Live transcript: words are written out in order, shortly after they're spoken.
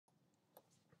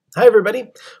Hi everybody,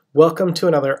 welcome to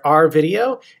another R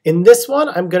video. In this one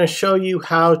I'm going to show you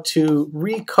how to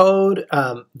recode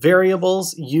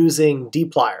variables using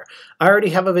dplyr. I already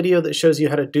have a video that shows you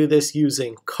how to do this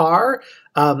using car,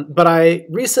 but I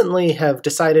recently have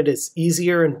decided it's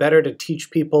easier and better to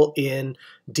teach people in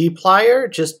dplyr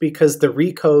just because the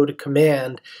recode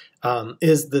command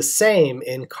is the same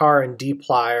in car and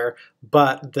dplyr,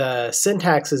 but the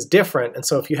syntax is different. And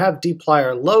so if you have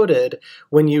dplyr loaded,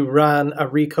 when you run a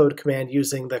recode command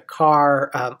using the car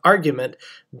argument,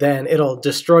 then it'll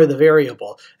destroy the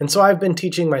variable. And so I've been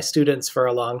teaching my students for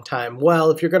a long time, well,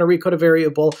 if you're going to recode a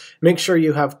variable, make sure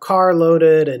you have car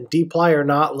loaded and dplyr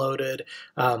not loaded.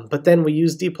 But then we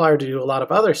use dplyr to do a lot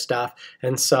of other stuff.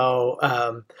 And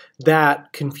so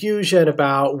that confusion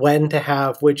about when to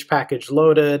have which package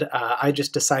loaded, I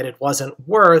just decided wasn't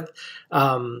worth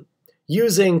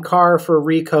using car for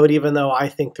recode, even though I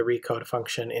think the recode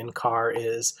function in car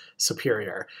is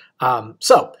superior.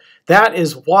 So that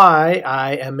is why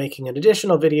I am making an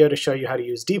additional video to show you how to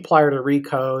use dplyr to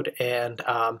recode, and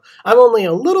I'm only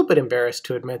a little bit embarrassed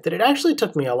to admit that it actually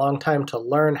took me a long time to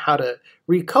learn how to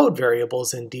recode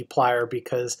variables in dplyr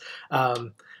because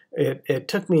it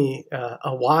took me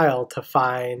a while to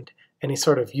find any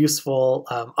sort of useful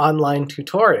online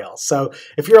tutorial. So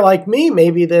if you're like me,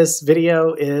 maybe this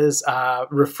video is a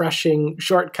refreshing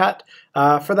shortcut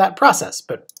for that process.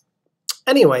 But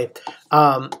anyway,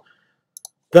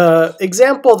 the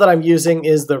example that I'm using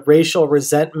is the racial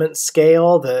resentment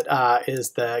scale that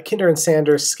is the Kinder and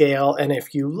Sanders scale. And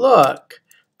if you look,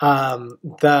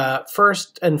 the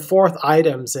first and fourth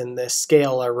items in this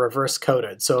scale are reverse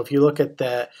coded. So if you look at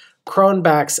the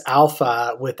Cronbach's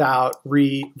alpha without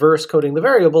reverse coding the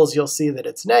variables, you'll see that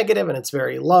it's negative and it's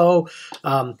very low.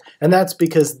 And that's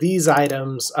because these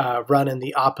items run in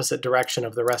the opposite direction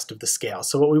of the rest of the scale.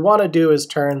 So what we want to do is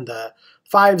turn the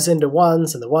 5s into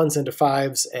 1s and the 1s into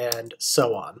 5s and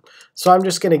so on. So I'm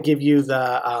just going to give you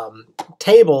the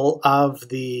table of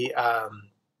the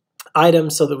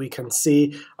items so that we can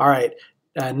see, all right,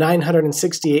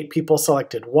 968 people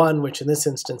selected 1, which in this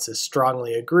instance is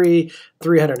strongly agree.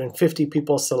 350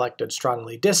 people selected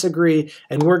strongly disagree,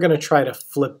 and we're going to try to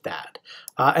flip that.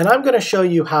 And I'm going to show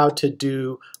you how to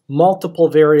do multiple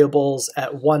variables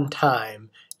at one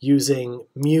time using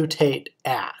mutate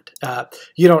at.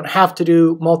 You don't have to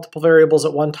do multiple variables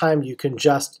at one time. You can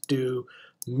just do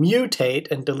mutate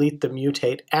and delete the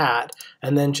mutate at,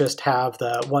 and then just have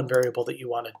the one variable that you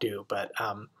want to do. But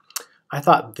I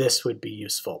thought this would be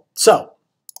useful. So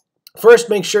first,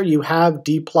 make sure you have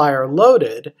dplyr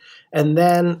loaded, and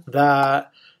then the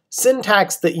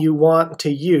syntax that you want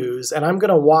to use, and I'm going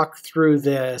to walk through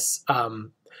this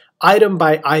item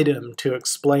by item to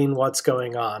explain what's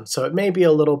going on. So it may be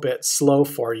a little bit slow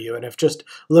for you, and if just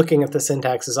looking at the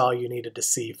syntax is all you needed to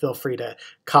see, feel free to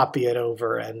copy it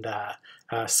over and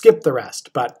skip the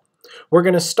rest. But we're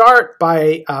going to start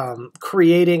by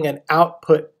creating an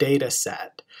output data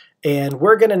set. And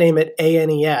we're going to name it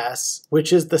ANES,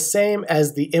 which is the same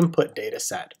as the input data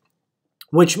set,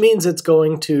 which means it's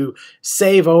going to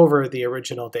save over the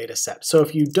original data set. So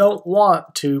if you don't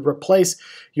want to replace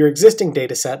your existing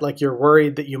data set, like you're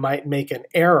worried that you might make an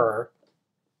error,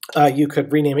 you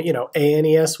could rename it,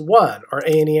 ANES1 or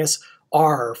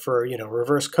ANES-R for,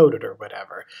 reverse coded or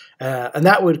whatever. And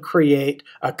that would create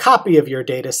a copy of your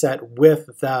data set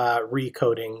with the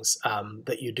recodings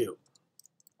that you do.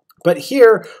 But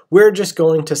here, we're just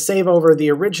going to save over the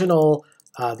original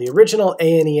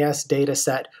ANES data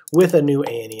set with a new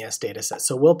ANES data set.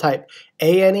 So we'll type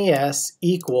ANES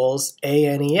equals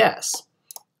ANES.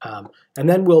 And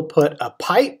then we'll put a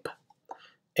pipe.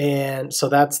 And so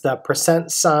that's the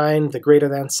percent sign, the greater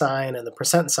than sign, and the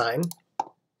percent sign.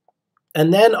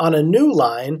 And then on a new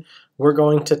line, we're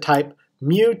going to type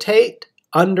mutate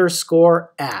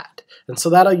underscore at. And so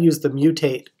that'll use the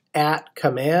mutate at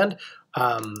command.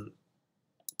 And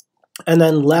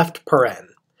then left paren.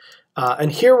 And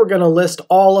here we're going to list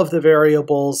all of the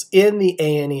variables in the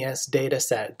ANES data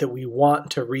set that we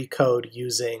want to recode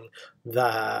using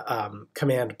the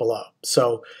command below.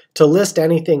 So to list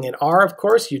anything in R, of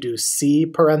course, you do C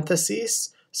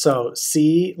parentheses, so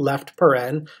C left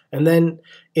paren, and then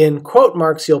in quote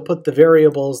marks you'll put the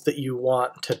variables that you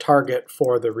want to target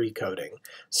for the recoding.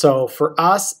 So for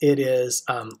us it is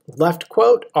left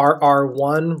quote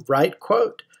RR1 right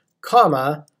quote,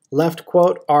 comma, left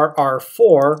quote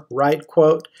RR4 right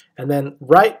quote, and then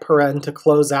right paren to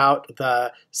close out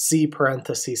the C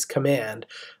parentheses command.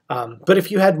 But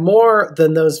if you had more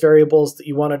than those variables that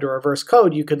you wanted to reverse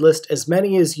code, you could list as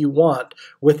many as you want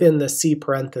within the C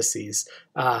parentheses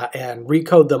and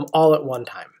recode them all at one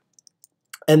time.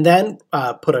 And then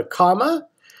put a comma,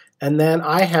 and then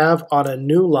I have on a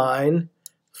new line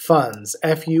funs,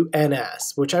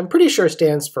 F-U-N-S, which I'm pretty sure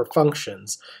stands for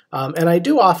functions. And I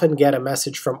do often get a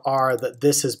message from R that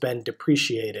this has been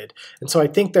depreciated. And so I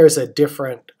think there's a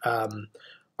different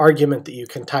argument that you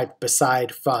can type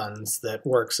beside funs that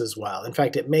works as well. In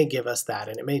fact, it may give us that,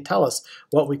 and it may tell us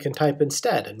what we can type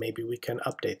instead, and maybe we can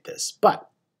update this. But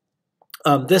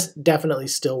this definitely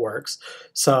still works.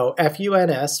 So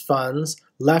funs, funs,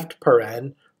 left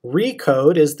paren,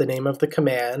 recode is the name of the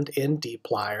command in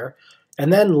dplyr,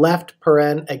 and then left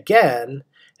paren again,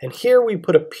 and here we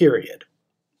put a period.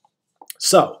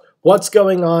 So what's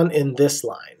going on in this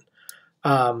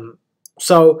line?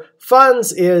 So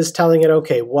funs is telling it,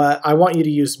 okay, I want you to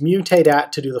use mutate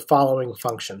at to do the following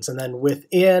functions. And then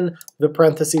within the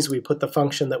parentheses, we put the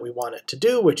function that we want it to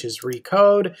do, which is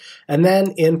recode. And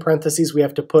then in parentheses, we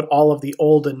have to put all of the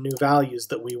old and new values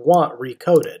that we want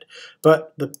recoded.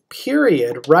 But the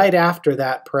period right after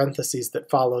that parentheses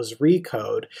that follows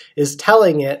recode is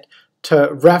telling it to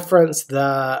reference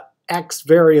the X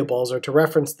variables, or to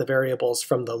reference the variables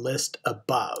from the list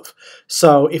above.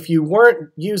 So if you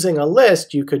weren't using a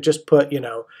list, you could just put,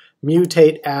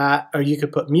 mutate at, or you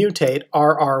could put mutate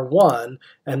RR1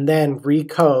 and then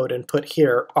recode and put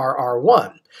here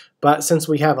RR1. But since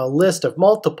we have a list of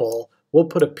multiple, we'll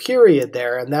put a period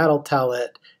there, and that'll tell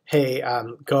it, hey,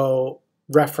 go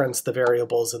reference the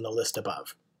variables in the list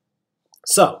above.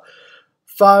 So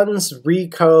funs,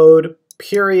 recode,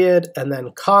 period, and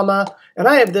then comma. And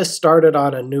I have this started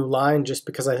on a new line just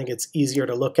because I think it's easier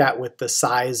to look at with the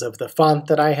size of the font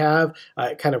that I have.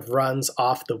 It kind of runs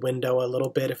off the window a little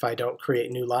bit if I don't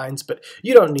create new lines, but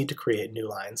you don't need to create new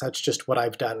lines. That's just what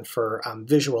I've done for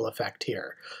visual effect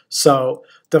here. So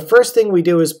the first thing we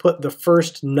do is put the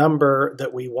first number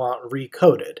that we want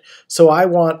recoded. So I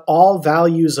want all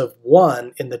values of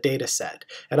 1 in the data set,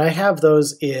 and I have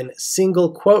those in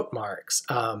single quote marks.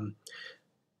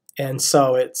 And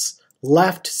so it's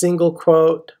left single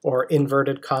quote, or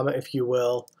inverted comma if you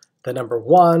will, the number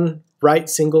 1, right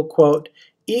single quote,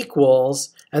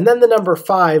 equals, and then the number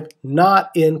 5 not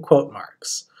in quote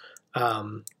marks,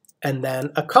 and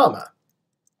then a comma.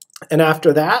 And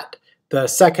after that, the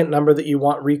second number that you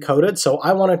want recoded, so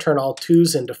I want to turn all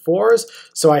 2's into 4's,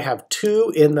 so I have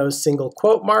 2 in those single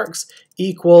quote marks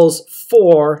equals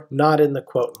 4 not in the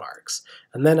quote marks,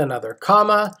 and then another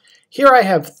comma. Here I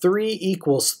have 3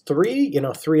 equals 3,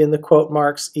 3 in the quote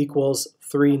marks equals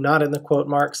 3 not in the quote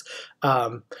marks.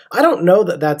 I don't know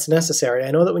that that's necessary.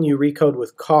 I know that when you recode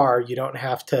with car, you don't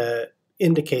have to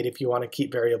indicate if you want to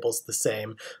keep variables the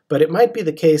same, but it might be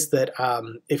the case that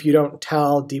if you don't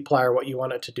tell dplyr what you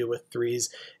want it to do with 3's,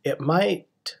 it might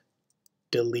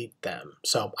delete them.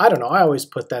 So I don't know, I always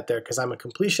put that there because I'm a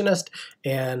completionist,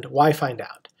 and why find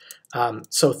out?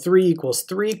 So 3 equals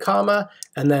 3, comma,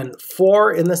 and then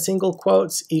 4 in the single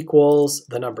quotes equals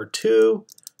the number 2,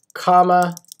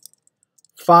 comma,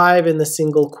 5 in the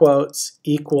single quotes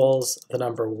equals the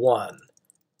number 1.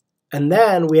 And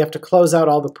then we have to close out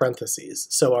all the parentheses.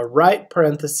 So a right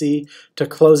parenthesis to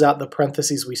close out the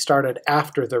parentheses we started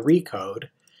after the recode,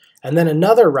 and then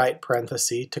another right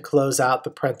parenthesis to close out the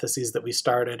parentheses that we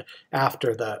started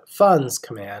after the funs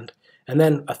command, and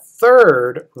then a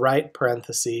third right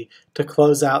parenthesis to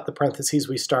close out the parentheses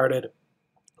we started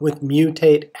with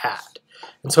mutate at.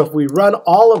 And so if we run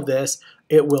all of this,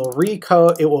 it will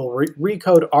recode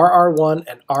RR1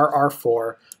 and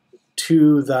RR4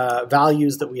 to the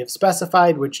values that we have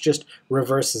specified, which just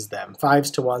reverses them,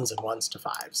 5's to 1's and 1's to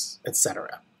 5's,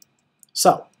 etc.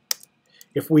 So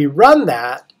if we run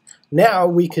that, now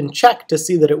we can check to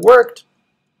see that it worked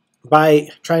by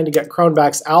trying to get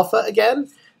Cronbach's alpha again.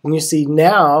 And you see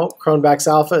now Cronbach's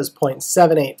alpha is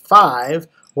 0.785,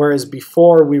 whereas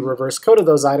before we reverse coded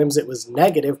those items it was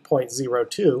negative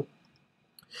 0.02.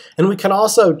 And we can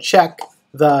also check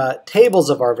the tables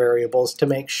of our variables to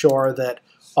make sure that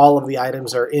all of the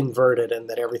items are inverted and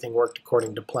that everything worked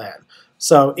according to plan.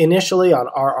 So initially on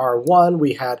RR1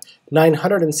 we had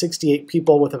 968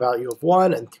 people with a value of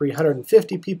 1 and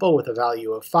 350 people with a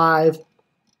value of 5.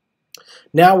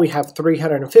 Now we have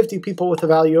 350 people with a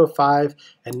value of 5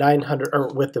 and 900, or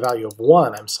with the value of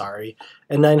 1, I'm sorry,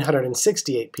 and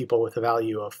 968 people with a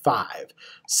value of 5.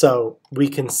 So we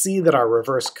can see that our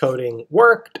reverse coding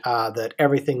worked, that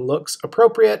everything looks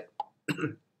appropriate,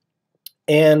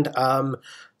 and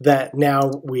that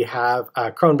now we have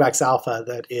Cronbach's alpha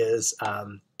that is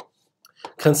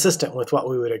consistent with what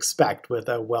we would expect with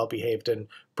a well-behaved and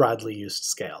broadly used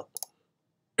scale.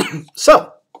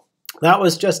 So that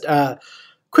was just a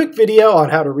quick video on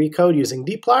how to recode using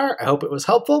dplyr. I hope it was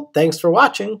helpful. Thanks for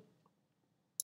watching.